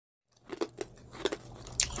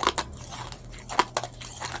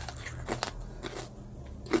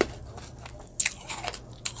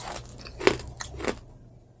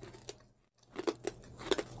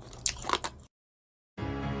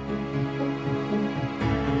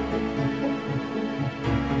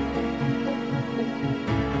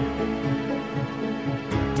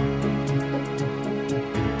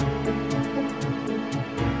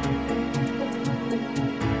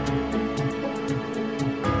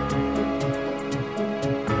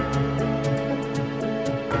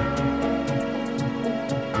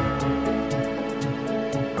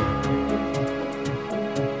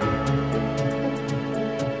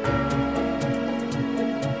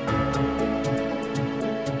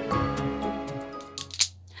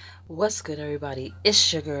What's good, everybody?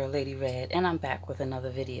 It's your girl Lady Red, and I'm back with another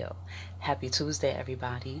video. Happy Tuesday,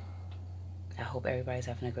 everybody. I hope everybody's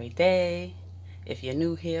having a great day. If you're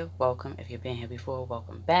new here, welcome. If you've been here before,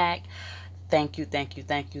 welcome back. Thank you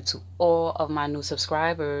to all of my new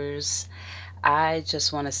subscribers. I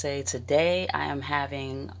just want to say today I am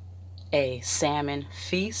having a salmon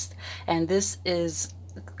feast, and this is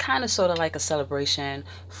kind of sort of like a celebration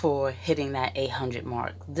for hitting that 800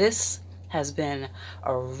 mark. This has been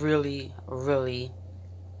a really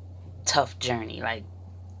tough journey. Like,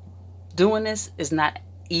 doing this is not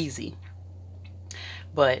easy,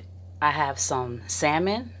 but I have some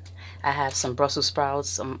salmon, I have some Brussels sprouts,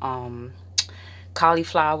 some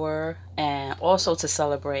cauliflower, and also to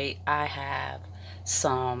celebrate I have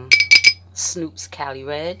some Snoop's Cali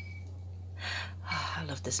Red. Oh, I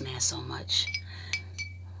love this man so much.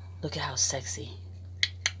 Look at how sexy.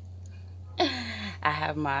 I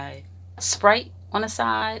have my Sprite on the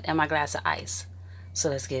side and my glass of ice.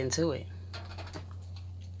 So let's get into it.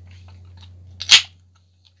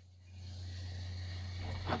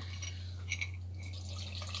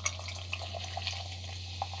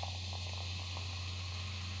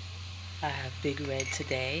 I have Big Red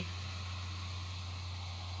today.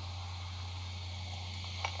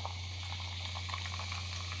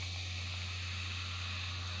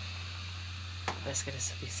 Let's get a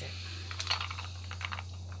sippy sip.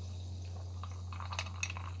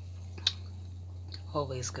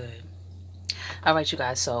 Always good. All right, you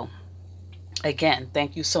guys. So again,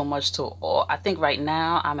 thank you so much to all. I think right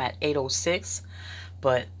now I'm at 806,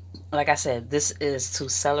 but like I said, this is to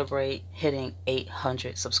celebrate hitting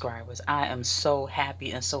 800 subscribers. I am so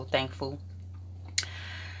happy and so thankful.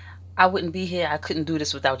 I wouldn't be here. I couldn't do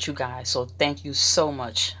this without you guys. So thank you so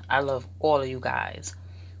much. I love all of you guys.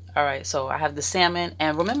 All right, so I have the salmon,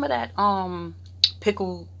 and remember that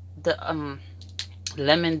pickle, the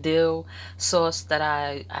lemon dill sauce that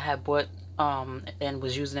I had bought and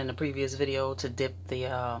was using in the previous video to dip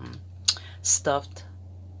the stuffed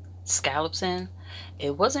scallops in.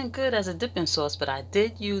 It wasn't good as a dipping sauce, but I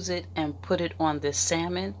did use it and put it on this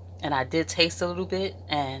salmon, and I did taste a little bit,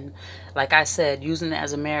 and like I said, using it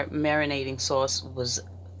as a marinating sauce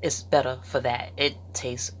it's better for that. It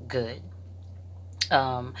tastes good.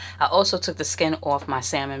 I also took the skin off my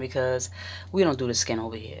salmon because we don't do the skin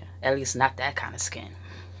over here, at least not that kind of skin.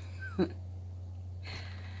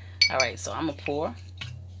 All right, so I'm gonna pour.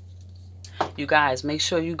 You guys, make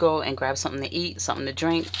sure you go and grab something to eat, something to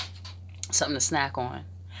drink, something to snack on.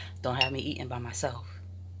 Don't have me eating by myself.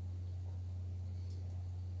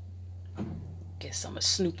 Get some of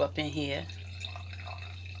Snoop up in here.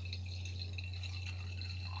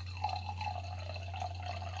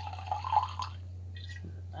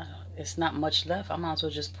 It's not much left. I might as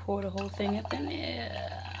well just pour the whole thing up in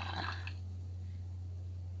there.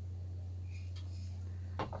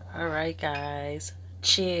 All right, guys.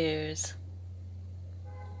 Cheers.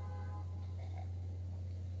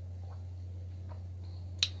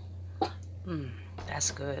 That's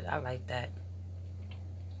good. I like that.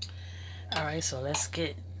 All right, so let's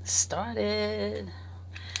get started.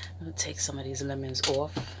 I'm gonna take some of these lemons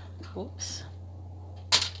off. Oops.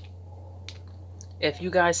 If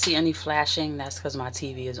you guys see any flashing, that's because my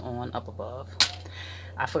TV is on up above.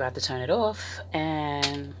 I forgot to turn it off,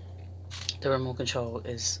 and the remote control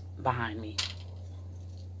is behind me.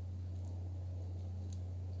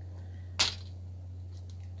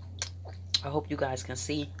 I hope you guys can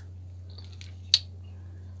see.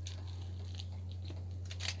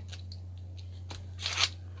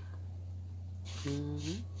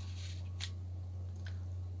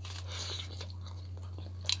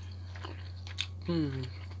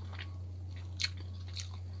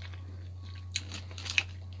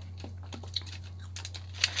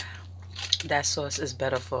 That sauce is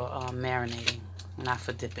better for marinating, not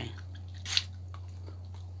for dipping.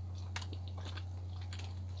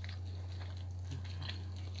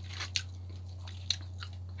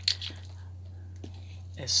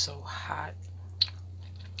 It's so hot.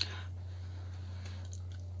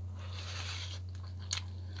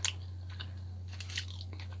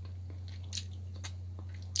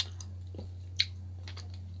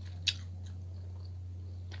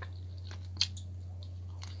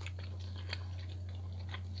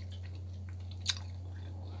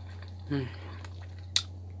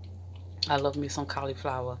 I love me some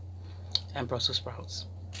cauliflower and Brussels sprouts.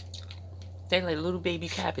 They're like little baby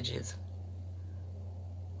cabbages.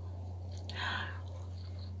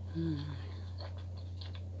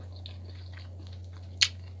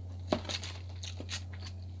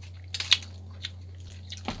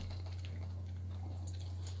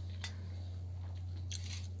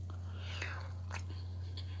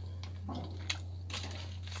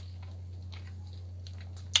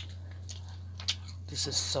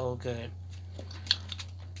 This is so good.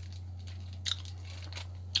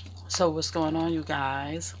 So what's going on, you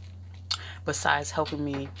guys? Besides helping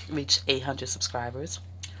me reach 800 subscribers,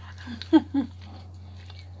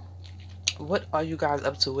 what are you guys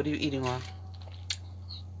up to? What are you eating on?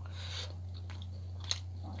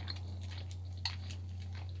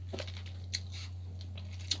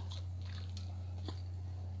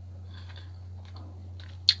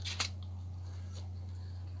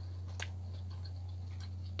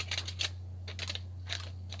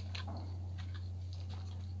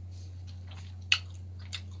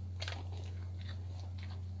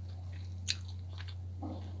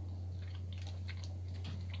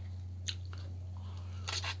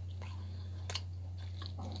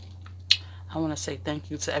 I want to say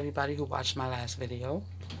thank you to everybody who watched my last video.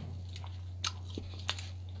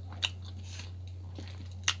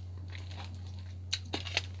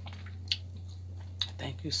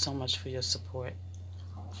 Thank you so much for your support.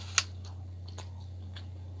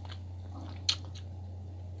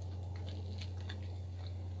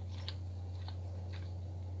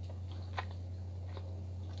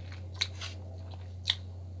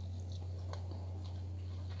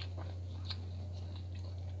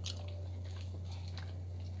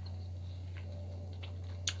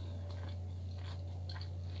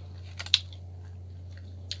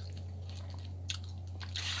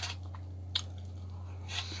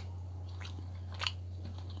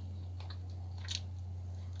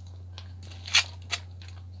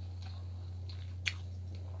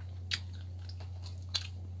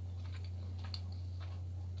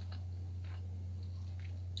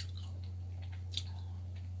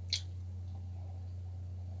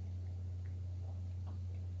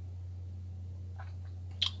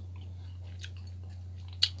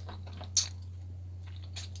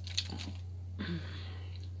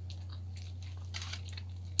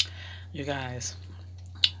 You guys,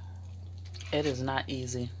 it is not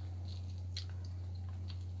easy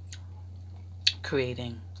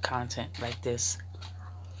creating content like this.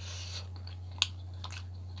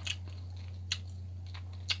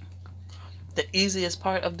 The easiest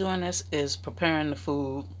part of doing this is preparing the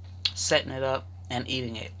food, setting it up, and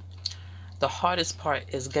eating it. The hardest part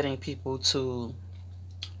is getting people to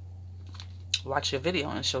watch your video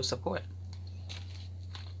and show support.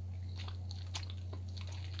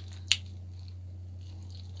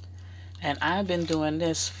 And I've been doing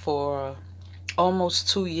this for almost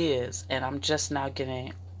 2 years, and I'm just now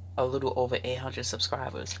getting a little over 800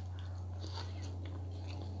 subscribers.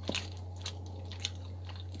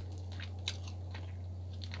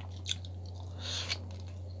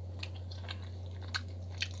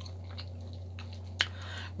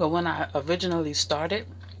 But when I originally started,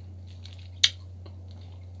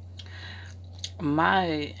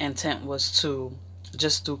 my intent was to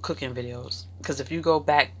just do cooking videos. Because if you go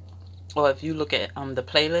back, or if you look at the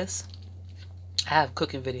playlist, I have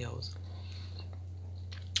cooking videos.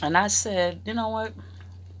 And I said, you know what?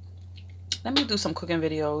 Let me do some cooking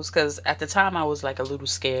videos. Because at the time I was like a little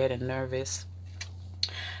scared and nervous.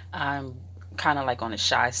 I'm kind of like on the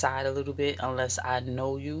shy side a little bit, unless I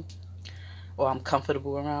know you or I'm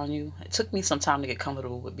comfortable around you. It took me some time to get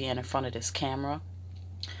comfortable with being in front of this camera.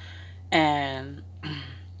 And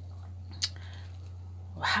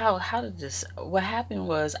how did this, what happened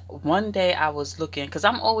was, one day I was looking, because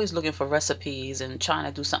I'm always looking for recipes and trying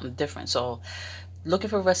to do something different. So looking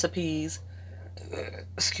for recipes,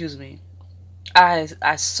 excuse me, I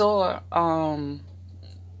saw oh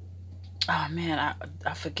man,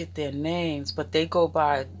 I forget their names, but they go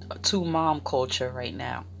by Two Mom Culture right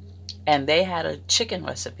now, and they had a chicken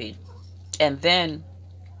recipe, and then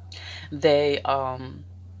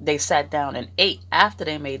they sat down and ate after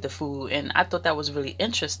they made the food, and I thought that was really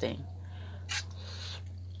interesting.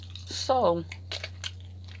 So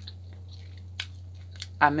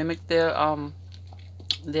I mimicked their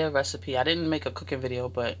recipe. I didn't make a cooking video,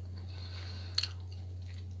 but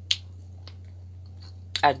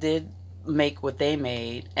I did make what they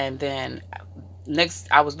made. And then next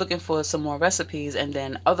I was looking for some more recipes, and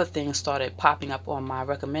then other things started popping up on my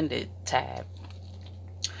recommended tab.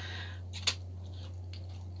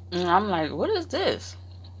 And I'm like, what is this?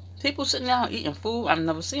 People sitting down eating food? I've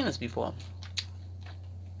never seen this before.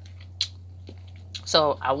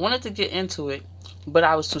 So I wanted to get into it, but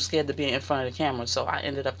I was too scared to be in front of the camera. So I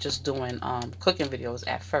ended up just doing cooking videos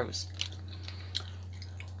at first.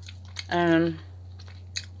 And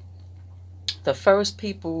the first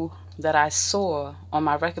people that I saw on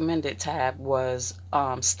my recommended tab was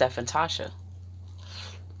Steph and Tasha.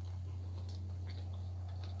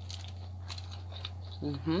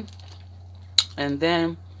 And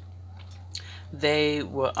then they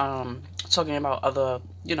were talking about other,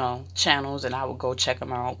 you know, channels, and I would go check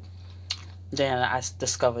them out. Then I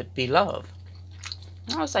discovered Be Love.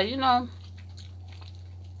 And I was like, you know,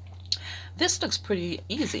 this looks pretty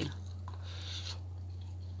easy.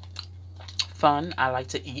 Fun. I like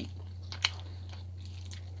to eat.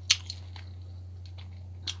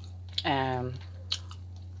 And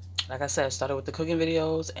like I said, I started with the cooking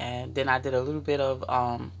videos, and then I did a little bit of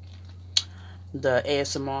the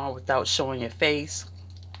ASMR without showing your face.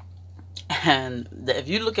 And if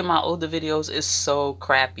you look at my older videos, it's so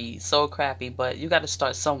crappy, but you got to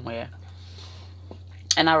start somewhere.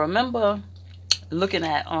 And I remember looking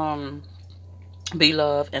at Be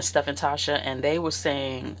Love and Steph and Tasha, and they were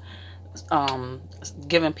saying,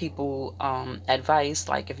 giving people advice,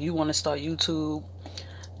 like if you want to start YouTube,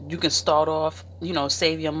 you can start off, you know,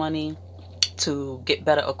 save your money to get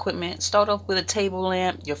better equipment. Start off with a table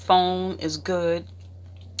lamp. Your phone is good.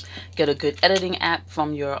 Get a good editing app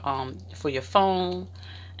from your for your phone.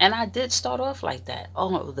 And I did start off like that.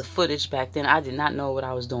 Oh, the footage back then, I did not know what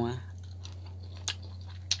I was doing.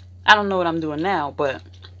 I don't know what I'm doing now, but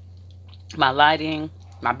my lighting,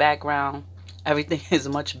 my background, everything is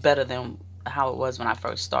much better than how it was when I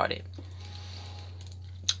first started.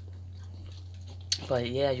 But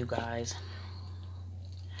yeah, you guys.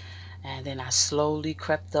 And then I slowly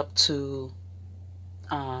crept up to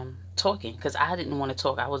talking, because I didn't want to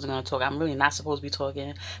talk. I wasn't going to talk. I'm really not supposed to be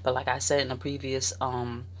talking, but like I said in the previous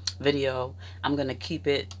video, I'm going to keep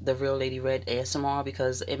it the Real Lady Red ASMR,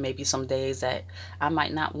 because it may be some days that I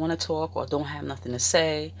might not want to talk or don't have nothing to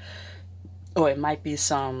say, or it might be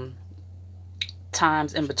some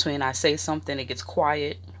times in between I say something, it gets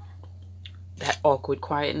quiet, that awkward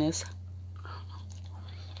quietness.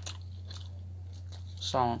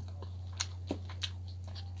 So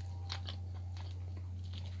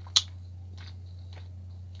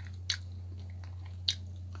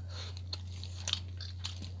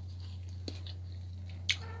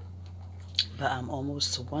but I'm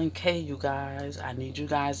almost to 1K, you guys. I need you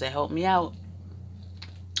guys to help me out.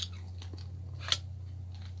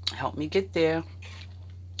 Help me get there.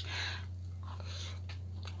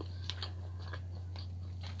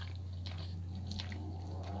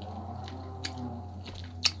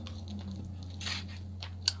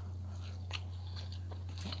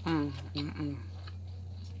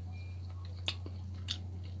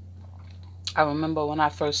 I remember when I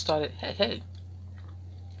first started. Hey,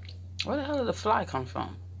 where the hell did the fly come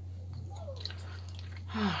from?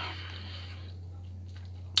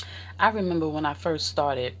 I remember when I first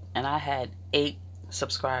started and I had 8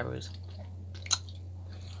 subscribers.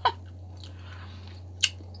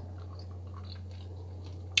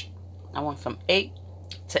 I went from 8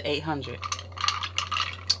 to 800.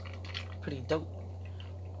 Pretty dope.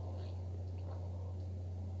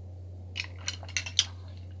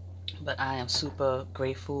 But I am super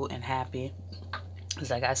grateful and happy. Because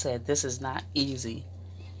like I said, this is not easy.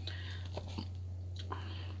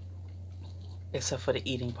 Except for the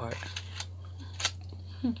eating part.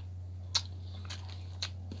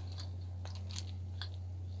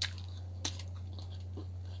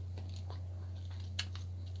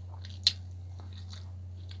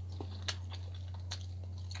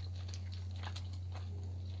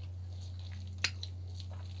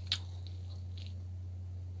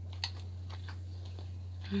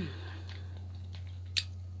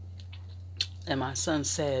 And my son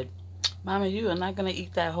said, "Mama, you are not going to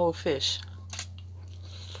eat that whole fish."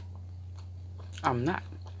 I'm not.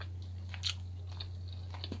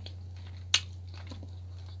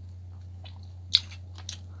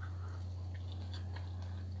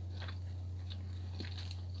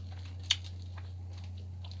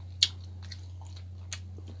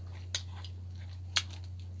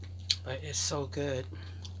 But it's so good.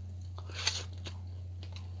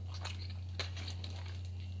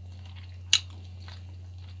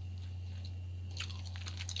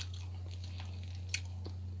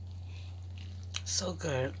 So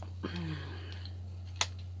good.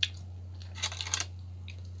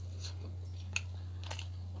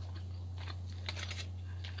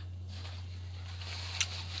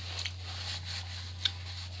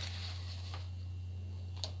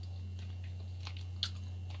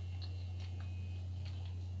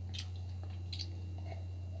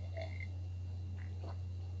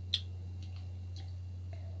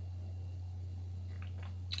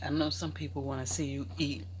 I know some people want to see you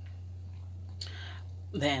eat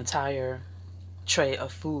the entire tray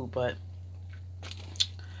of food, but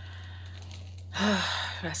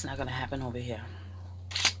that's not going to happen over here.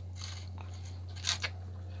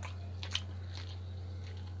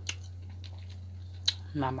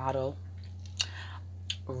 My motto,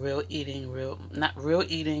 real eating, not real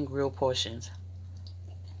eating, real portions.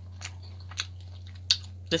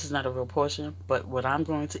 This is not a real portion, but what I'm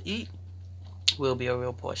going to eat will be a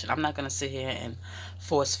real portion. I'm not going to sit here and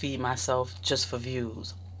force feed myself just for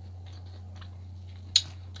views.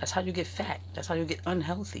 That's how you get fat. That's how you get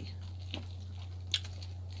unhealthy.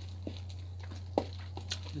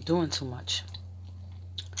 Doing too much.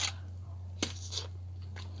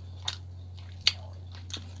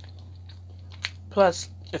 Plus,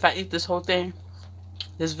 if I eat this whole thing,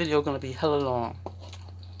 this video is going to be hella long.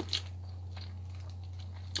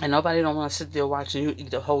 And nobody don't want to sit there watching you eat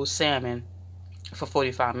the whole salmon for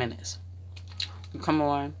 45 minutes. You come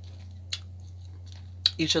on,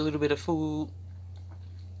 eat your little bit of food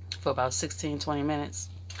for about 16-20 minutes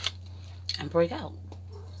and break out.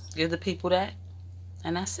 Give the people that,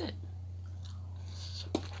 and that's it.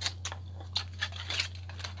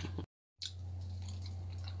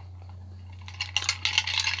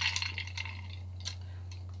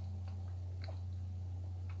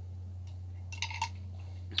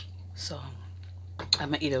 So I'm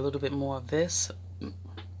gonna eat a little bit more of this,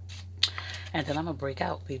 and then I'm gonna break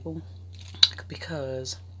out, people,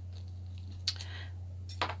 because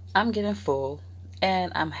I'm getting full,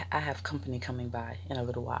 and I have company coming by in a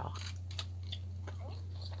little while.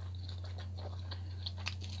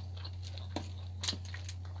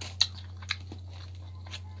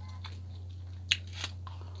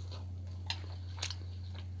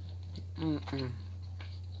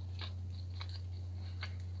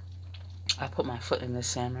 I put my foot in this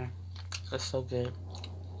salmon. It's so good.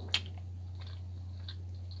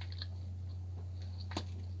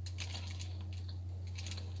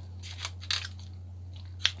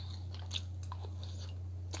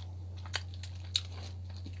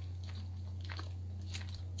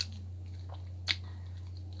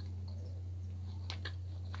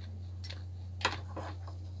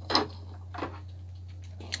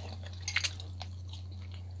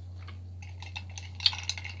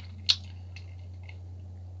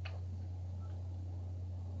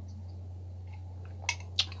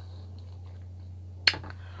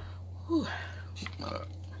 Whew.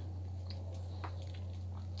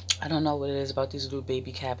 I don't know what it is about these little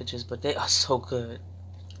baby cabbages, but they are so good.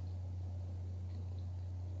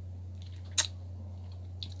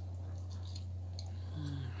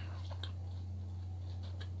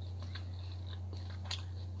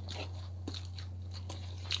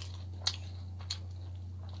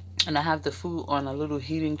 And I have the food on a little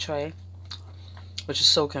heating tray, which is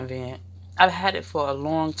so convenient. I've had it for a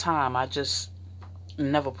long time. I just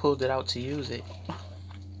never pulled it out to use it.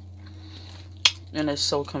 And it's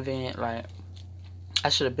so convenient. Like, I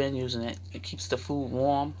should have been using it. It keeps the food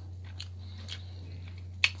warm.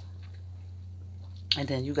 And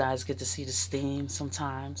then you guys get to see the steam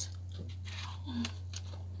sometimes.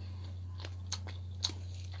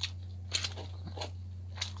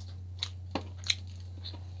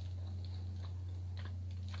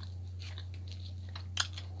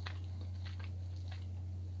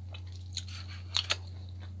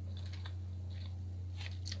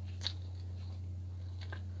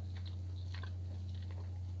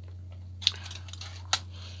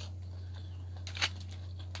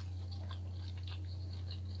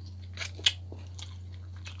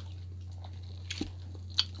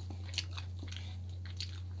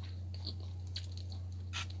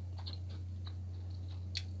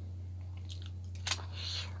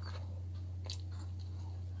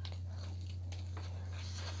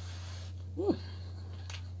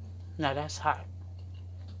 Now that's hot.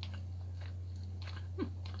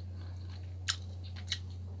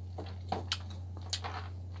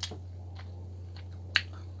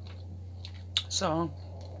 So,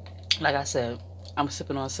 like I said, I'm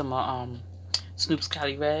sipping on some Snoop's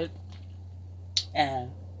Cali Red, and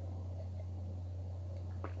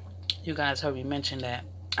you guys heard me mention that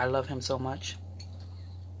I love him so much,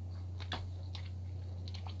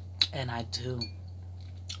 and I do.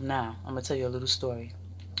 Now, I'm gonna tell you a little story.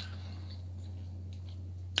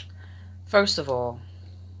 First of all,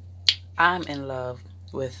 I'm in love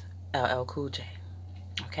with LL Cool J,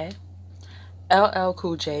 okay? LL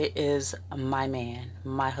Cool J is my man,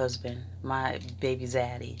 my husband, my baby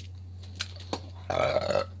zaddy.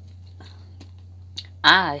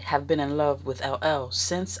 I have been in love with LL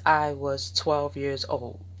since I was 12 years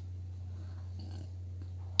old.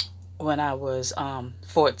 When I was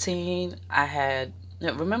 14, I had,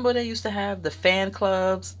 remember they used to have the fan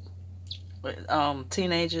clubs?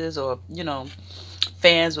 Teenagers, or you know,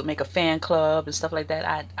 fans would make a fan club and stuff like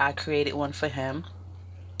that. I created one for him,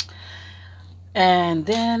 and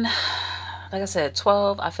then like I said,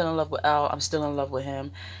 12, I fell in love with L. I'm still in love with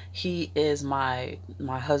him. He is my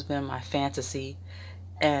husband, my fantasy.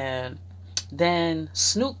 And then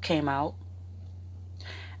Snoop came out,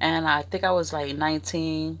 and I think I was like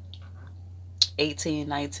 19, 18,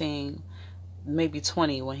 19, maybe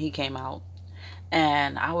 20 when he came out.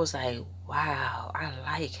 And I was like, wow, I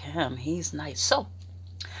like him. He's nice. So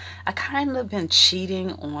I kind of been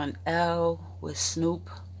cheating on L with Snoop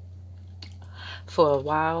for a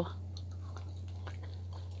while.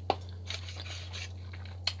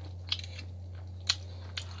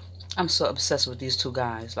 I'm so obsessed with these two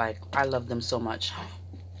guys. Like, I love them so much.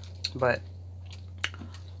 But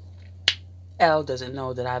L doesn't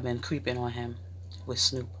know that I've been creeping on him with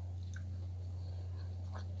Snoop.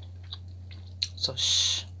 So,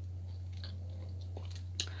 shh.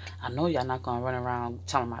 I know y'all not going to run around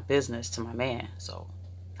telling my business to my man. So,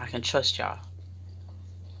 I can trust y'all.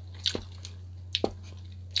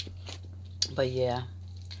 But, yeah.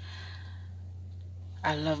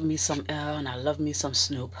 I love me some L and I love me some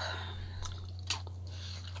Snoop.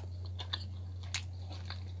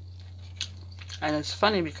 And it's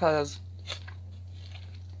funny because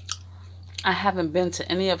I haven't been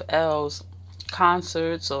to any of L's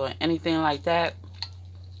concerts or anything like that.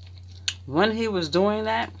 When he was doing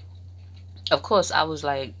that, of course, I was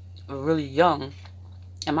like really young,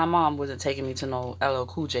 and my mom wasn't taking me to no LL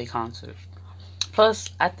Cool J concert. Plus,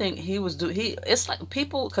 I think he was it's like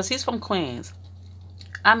people, because he's from Queens.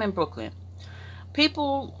 I'm in Brooklyn.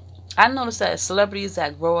 People, I noticed that celebrities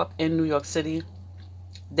that grow up in New York City,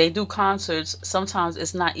 they do concerts. Sometimes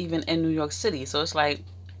it's not even in New York City. So it's like,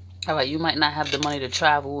 all right, you might not have the money to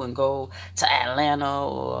travel and go to Atlanta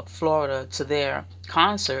or Florida to their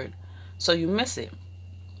concert, so you miss it.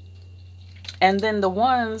 And then the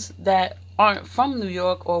ones that aren't from New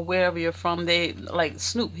York or wherever you're from, they like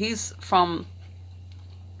Snoop. He's from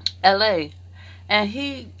LA,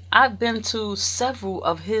 and I've been to several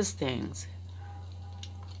of his things.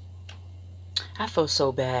 I feel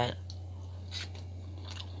so bad.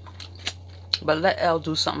 But let L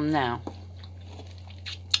do something now.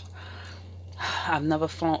 I've never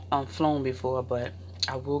flown before, but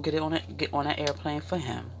I will get on an airplane for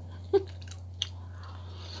him.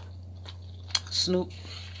 Snoop,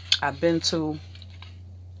 I've been to,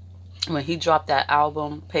 when he dropped that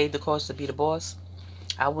album, Paid the Cost to Be the Boss,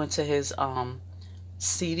 I went to his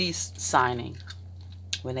CD signing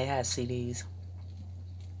when they had CDs.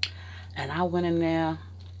 And I went in there,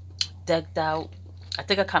 decked out. I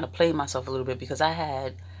think I kind of played myself a little bit because I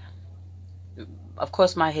had, of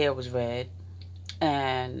course, my hair was red.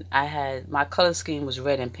 And my color scheme was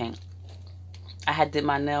red and pink. I had did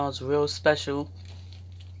my nails real special.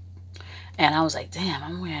 And I was like, damn,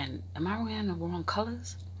 am I wearing the wrong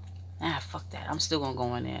colors? Nah, fuck that. I'm still going to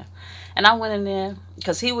go in there. And I went in there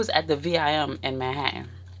because he was at the VIM in Manhattan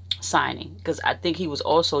signing. Because I think he was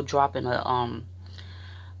also dropping a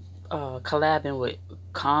collabing with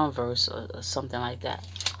Converse or something like that.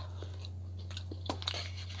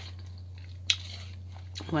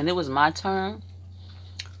 When it was my turn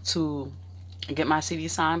to get my CD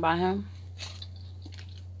signed by him,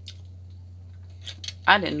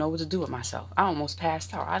 I didn't know what to do with myself. I almost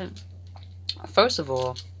passed out. First of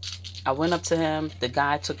all, I went up to him. The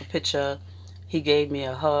guy took a picture. He gave me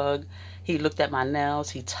a hug. He looked at my nails.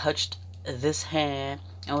 He touched this hand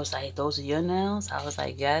and was like, "Those are your nails?" I was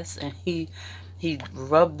like, "Yes." And he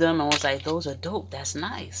rubbed them and was like, "Those are dope. That's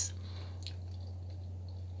nice."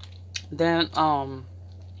 Then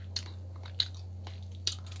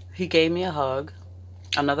he gave me a hug,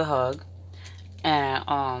 another hug, and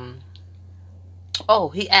oh,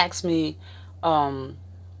 he asked me what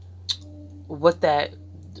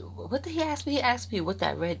did he ask me? He asked me what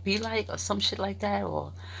that red be like or some shit like that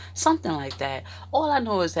or something like that. All I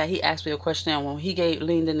know is that he asked me a question, and when he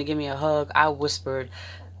leaned in to give me a hug, I whispered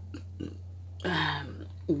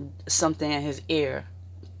something in his ear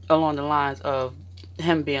along the lines of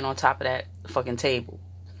him being on top of that fucking table.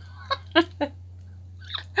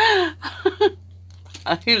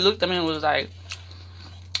 He looked at me and was like,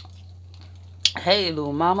 "Hey,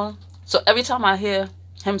 little mama." So every time I hear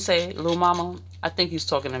him say little mama, I think he's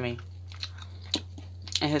talking to me.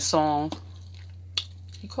 In his song,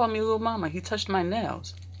 he called me little mama. He touched my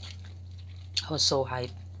nails. I was so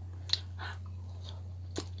hyped.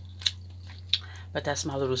 But that's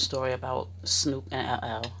my little story about Snoop and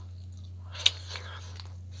LL.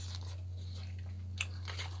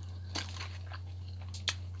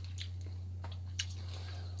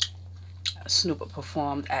 Snoop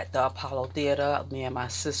performed at the Apollo Theater. Me and my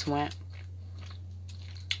sis went.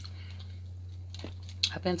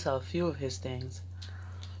 I've been to a few of his things.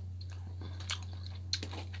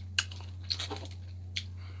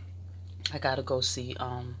 I gotta go see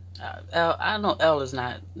L. I know L is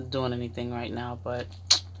not doing anything right now, but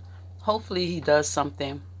hopefully he does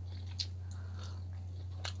something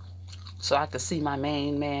so I could see my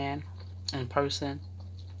main man in person,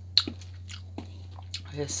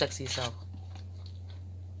 his sexy self.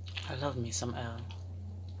 I love me some L.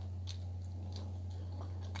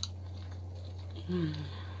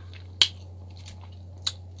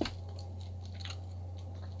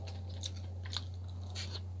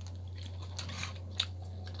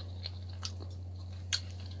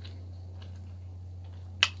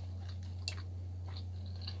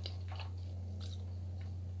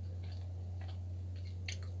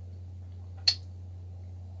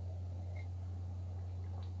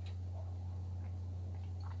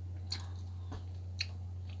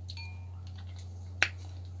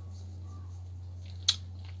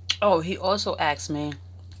 Oh, he also asked me,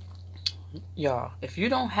 y'all, if you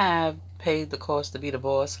don't have paid the cost to be the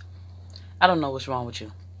boss, I don't know what's wrong with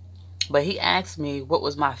you. But he asked me what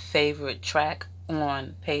was my favorite track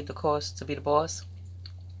on Paid the Cost to Be the Boss,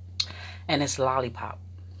 and it's Lollipop.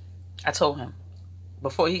 I told him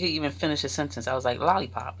before he could even finish his sentence, I was like,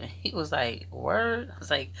 Lollipop. And he was like, word? I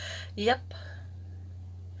was like, yep.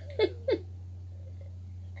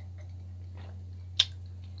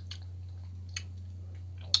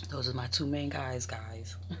 Those are my two main guys.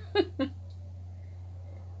 I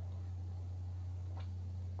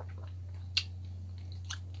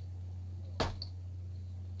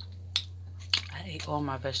ate all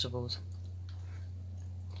my vegetables.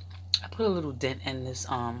 I put a little dent in this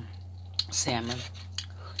salmon,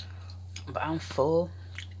 but I'm full.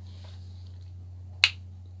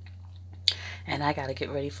 And I gotta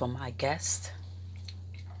get ready for my guest.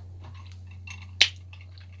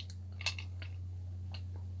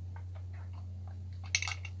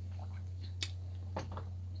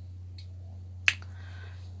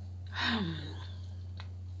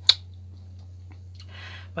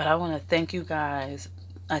 But I want to thank you guys.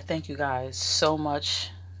 I thank you guys so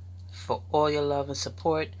much for all your love and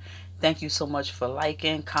support. Thank you so much for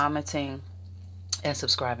liking, commenting, and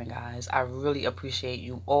subscribing, guys. I really appreciate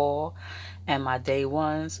you all. And my day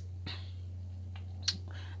ones,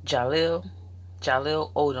 Jalil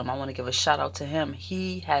Odom. I want to give a shout out to him.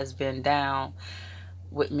 He has been down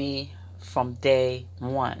with me from day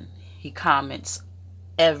one. He comments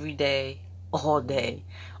every day, all day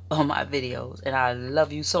on my videos, and I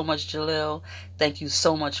love you so much, Jalil. Thank you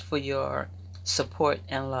so much for your support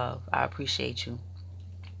and love. I appreciate you.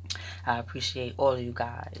 I appreciate all of you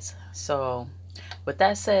guys. So with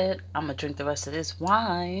that said, I'm gonna drink the rest of this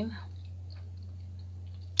wine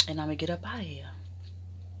and I'm gonna get up out of here.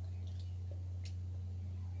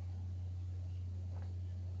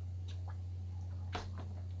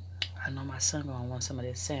 I know my son gonna want some of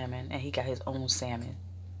this salmon, and he got his own salmon,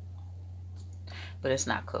 but it's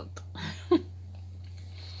not cooked.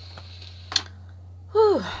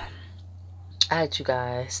 Whew. Alright, you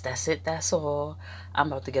guys, that's it. That's all. I'm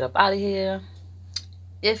about to get up out of here.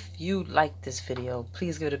 If you like this video,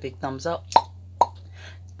 please give it a big thumbs up.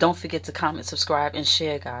 Don't forget to comment, subscribe, and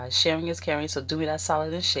share, guys. Sharing is caring, so do me that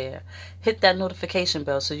solid and share. Hit that notification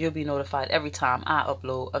bell so you'll be notified every time I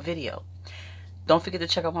upload a video. Don't forget to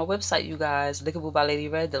check out my website, you guys. Lickable by Lady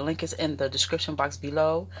Red. The link is in the description box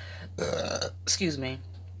below. Excuse me.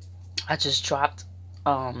 I just dropped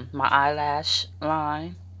my eyelash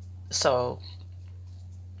line. So,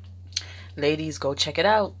 ladies, go check it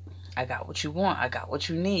out. I got what you want. I got what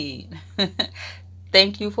you need.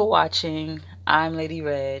 Thank you for watching. I'm Lady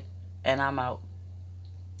Red, and I'm out.